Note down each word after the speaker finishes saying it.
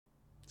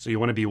So you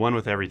want to be one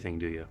with everything,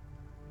 do you?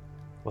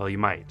 Well, you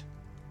might,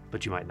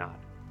 but you might not.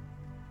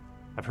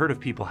 I've heard of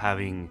people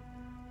having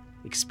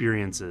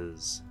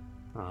experiences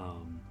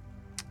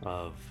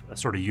of a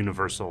sort of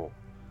universal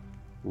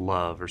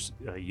love or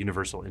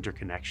universal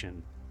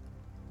interconnection,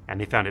 and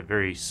they found it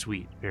very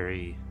sweet,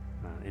 very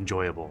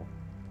enjoyable,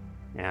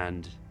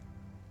 and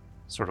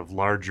sort of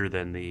larger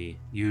than the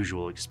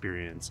usual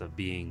experience of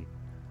being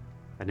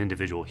an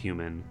individual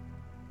human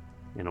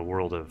in a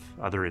world of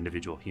other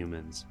individual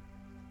humans.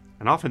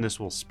 And often this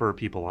will spur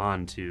people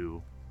on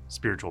to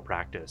spiritual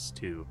practice,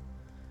 to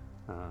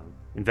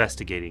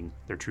investigating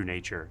their true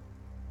nature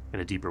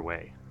in a deeper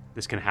way.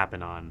 This can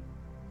happen on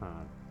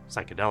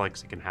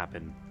psychedelics, it can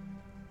happen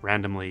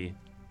randomly,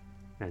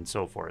 and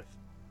so forth.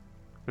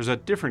 There's a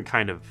different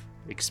kind of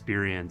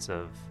experience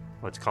of,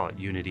 let's call it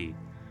unity,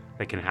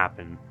 that can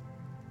happen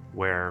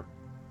where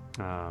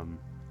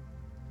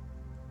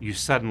you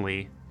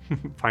suddenly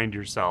find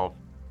yourself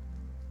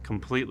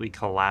completely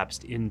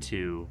collapsed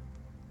into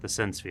the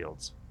sense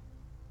fields,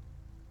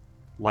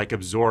 like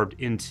absorbed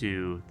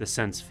into the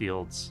sense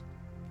fields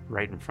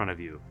right in front of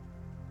you,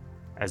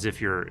 as if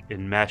you're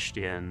enmeshed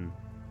in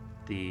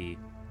the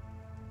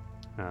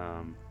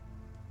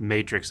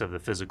matrix of the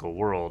physical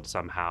world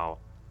somehow,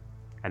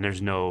 and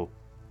there's no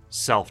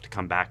self to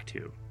come back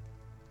to.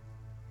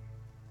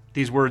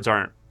 These words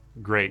aren't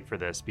great for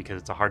this because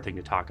it's a hard thing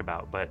to talk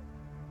about, but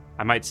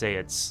I might say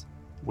it's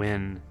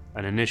when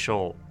an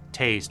initial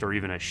taste or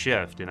even a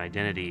shift in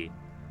identity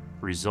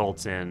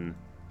results in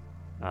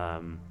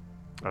a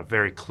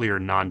very clear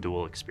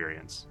non-dual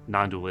experience.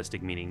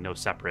 Non-dualistic meaning no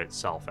separate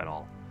self at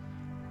all.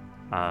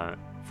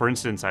 For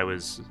instance, I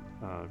was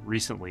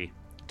recently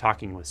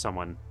talking with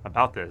someone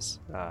about this,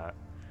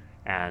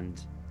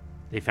 and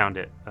they found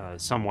it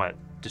somewhat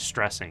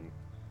distressing.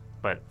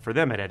 But for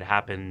them, it had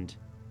happened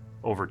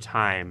over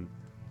time,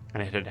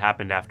 and it had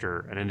happened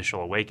after an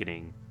initial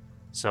awakening.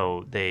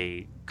 So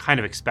they kind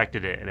of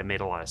expected it, and it made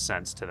a lot of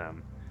sense to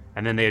them.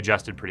 And then they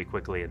adjusted pretty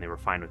quickly, and they were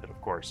fine with it, of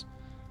course.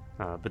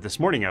 But this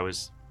morning, I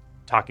was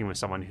talking with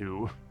someone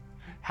who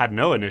had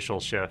no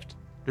initial shift.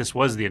 This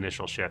was the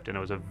initial shift, and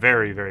it was a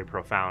very, very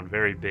profound,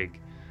 very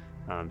big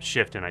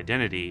shift in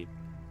identity,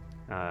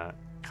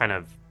 kind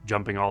of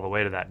jumping all the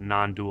way to that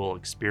non-dual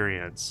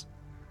experience.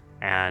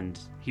 And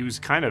he was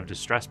kind of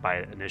distressed by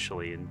it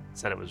initially and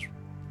said it was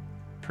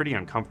pretty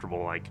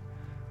uncomfortable. Like,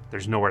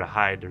 there's nowhere to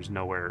hide, there's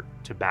nowhere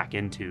to back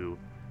into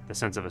the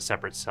sense of a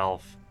separate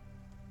self.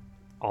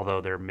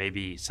 Although there may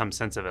be some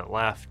sense of it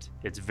left,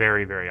 it's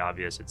very, very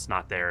obvious it's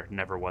not there,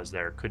 never was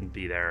there, couldn't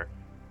be there.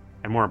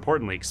 And more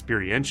importantly,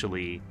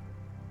 experientially,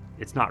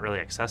 it's not really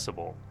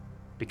accessible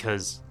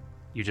because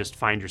you just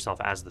find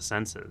yourself as the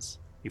senses.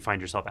 You find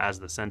yourself as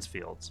the sense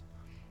fields.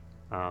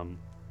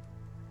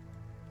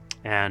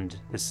 And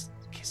this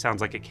sounds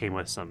like it came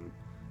with some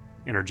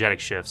energetic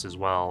shifts as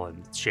well,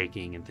 and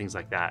shaking and things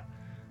like that.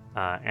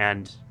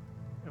 And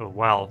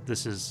while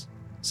this is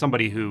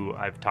somebody who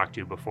I've talked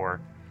to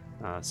before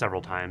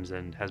several times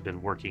and has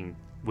been working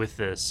with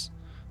this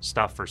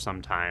stuff for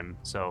some time,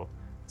 so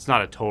it's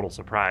not a total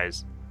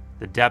surprise.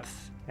 The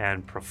depth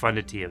and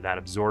profundity of that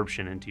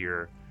absorption into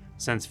your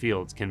sense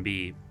fields can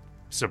be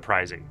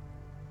surprising,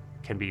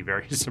 can be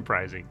very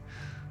surprising.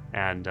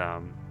 And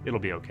it'll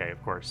be okay,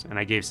 of course. And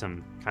I gave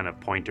some kind of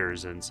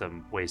pointers and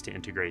some ways to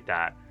integrate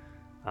that,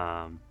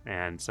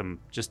 and some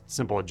just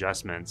simple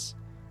adjustments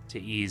to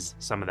ease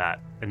some of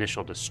that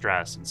initial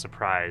distress and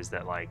surprise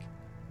that, like,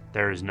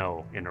 there is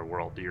no inner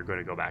world that you're going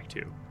to go back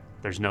to.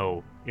 There's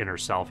no inner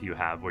self you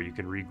have where you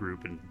can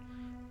regroup and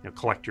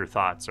collect your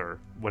thoughts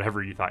or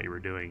whatever you thought you were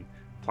doing,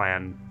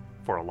 plan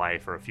for a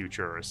life or a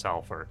future or a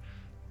self, or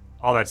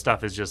all that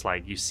stuff is just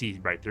like you see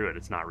right through it.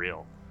 It's not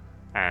real.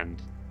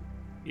 And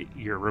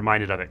you're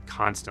reminded of it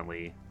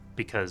constantly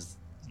because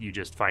you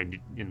just find,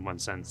 in one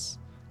sense,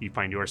 you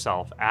find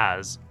yourself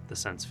as the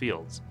sense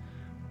fields.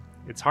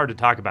 It's hard to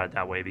talk about it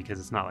that way because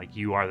it's not like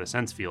you are the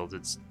sense fields.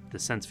 It's the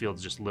sense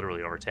fields just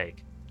literally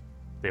overtake.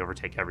 They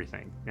overtake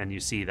everything. And you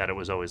see that it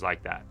was always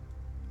like that.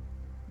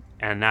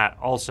 And that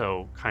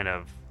also kind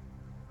of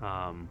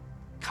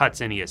cuts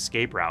any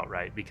escape route,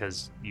 right?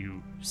 Because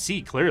you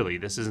see clearly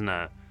this isn't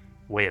a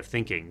way of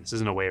thinking. This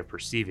isn't a way of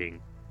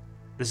perceiving.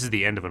 This is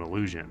the end of an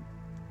illusion.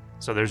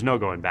 So there's no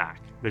going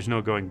back. There's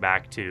no going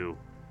back to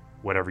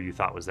whatever you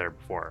thought was there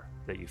before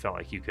that you felt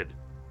like you could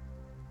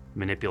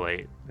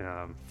manipulate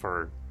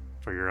for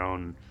your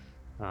own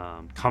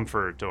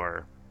comfort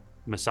or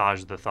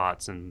massage the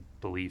thoughts and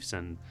beliefs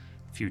and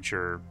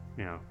future,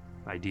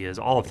 ideas.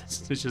 All of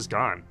this is just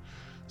gone.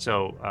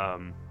 So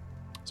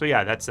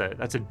yeah, that's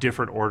a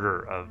different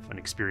order of an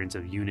experience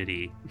of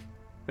unity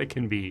that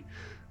can be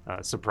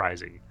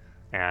surprising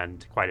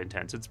and quite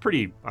intense. It's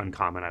pretty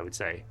uncommon, I would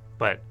say,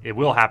 but it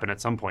will happen at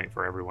some point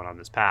for everyone on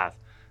this path.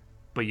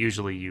 But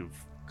usually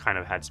you've kind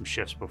of had some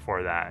shifts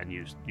before that, and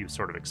you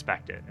sort of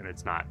expect it, and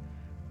it's not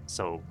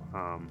so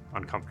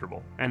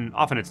uncomfortable. And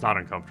often it's not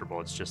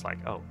uncomfortable. It's just like,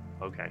 oh,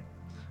 okay,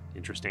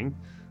 interesting.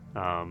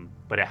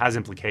 But it has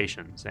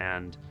implications,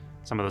 and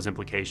some of those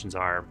implications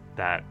are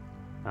that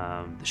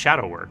the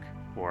shadow work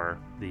or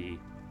the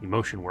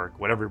emotion work,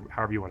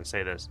 however you want to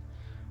say this,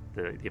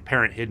 the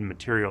apparent hidden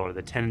material, or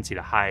the tendency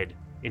to hide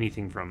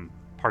anything from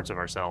parts of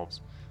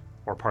ourselves,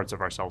 or parts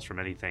of ourselves from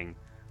anything,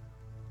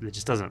 it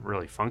just doesn't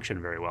really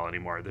function very well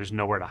anymore. There's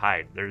nowhere to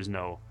hide. There's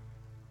no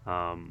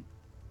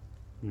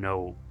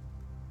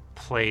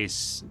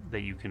place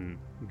that you can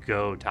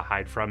go to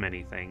hide from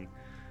anything.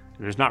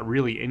 There's not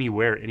really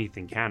anywhere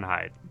anything can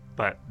hide,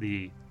 but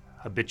the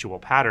habitual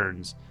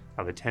patterns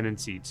of a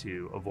tendency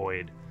to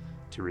avoid,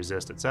 to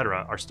resist,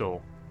 etc., are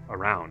still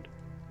around.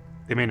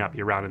 They may not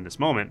be around in this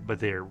moment, but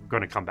they're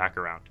going to come back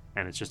around,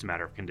 and it's just a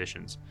matter of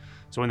conditions.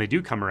 So when they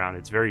do come around,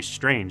 it's very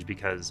strange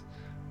because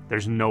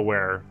there's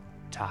nowhere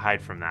to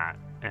hide from that,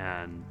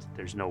 and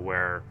there's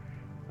nowhere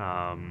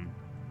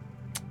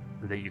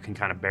that you can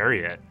kind of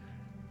bury it.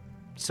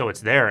 So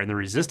it's there, and the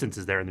resistance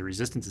is there, and the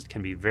resistance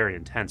can be very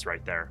intense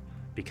right there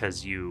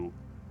because you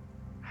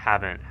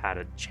haven't had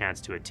a chance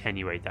to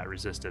attenuate that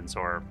resistance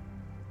or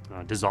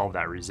dissolve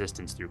that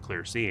resistance through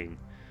clear seeing.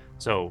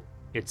 So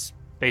it's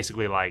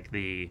basically like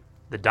the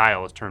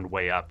dial is turned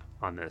way up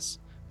on this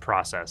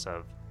process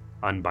of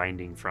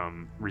unbinding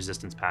from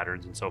resistance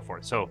patterns and so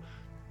forth. So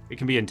it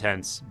can be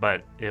intense,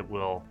 but it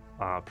will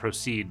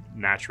proceed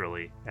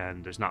naturally,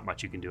 and there's not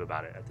much you can do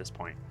about it at this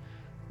point,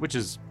 which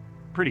is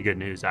pretty good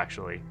news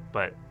actually,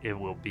 but it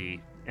will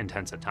be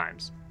intense at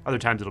times. Other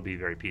times it'll be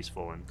very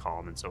peaceful and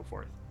calm and so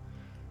forth.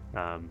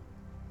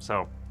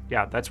 So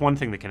yeah, that's one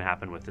thing that can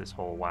happen with this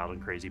whole wild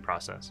and crazy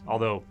process.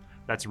 Although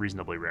that's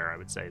reasonably rare, I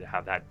would say, to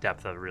have that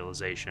depth of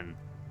realization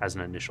as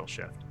an initial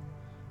shift.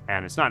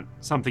 And it's not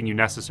something you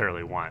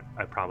necessarily want.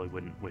 I probably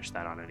wouldn't wish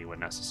that on anyone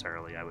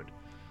necessarily. I would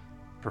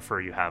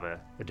prefer you have a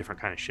different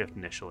kind of shift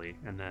initially,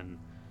 and then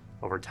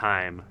over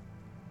time,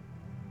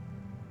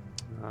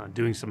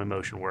 doing some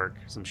emotion work,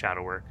 some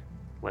shadow work,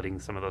 letting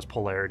some of those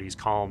polarities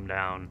calm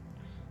down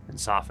and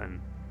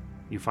soften,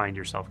 you find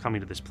yourself coming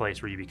to this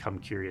place where you become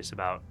curious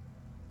about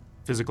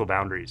physical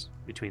boundaries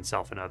between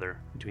self and other,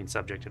 between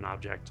subject and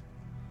object,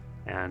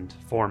 and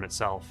form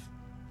itself.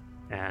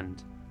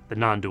 And the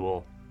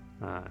non-dual,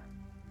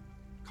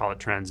 call it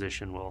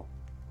transition, will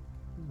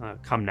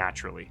come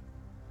naturally,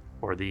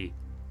 or the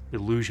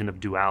illusion of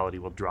duality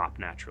will drop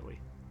naturally.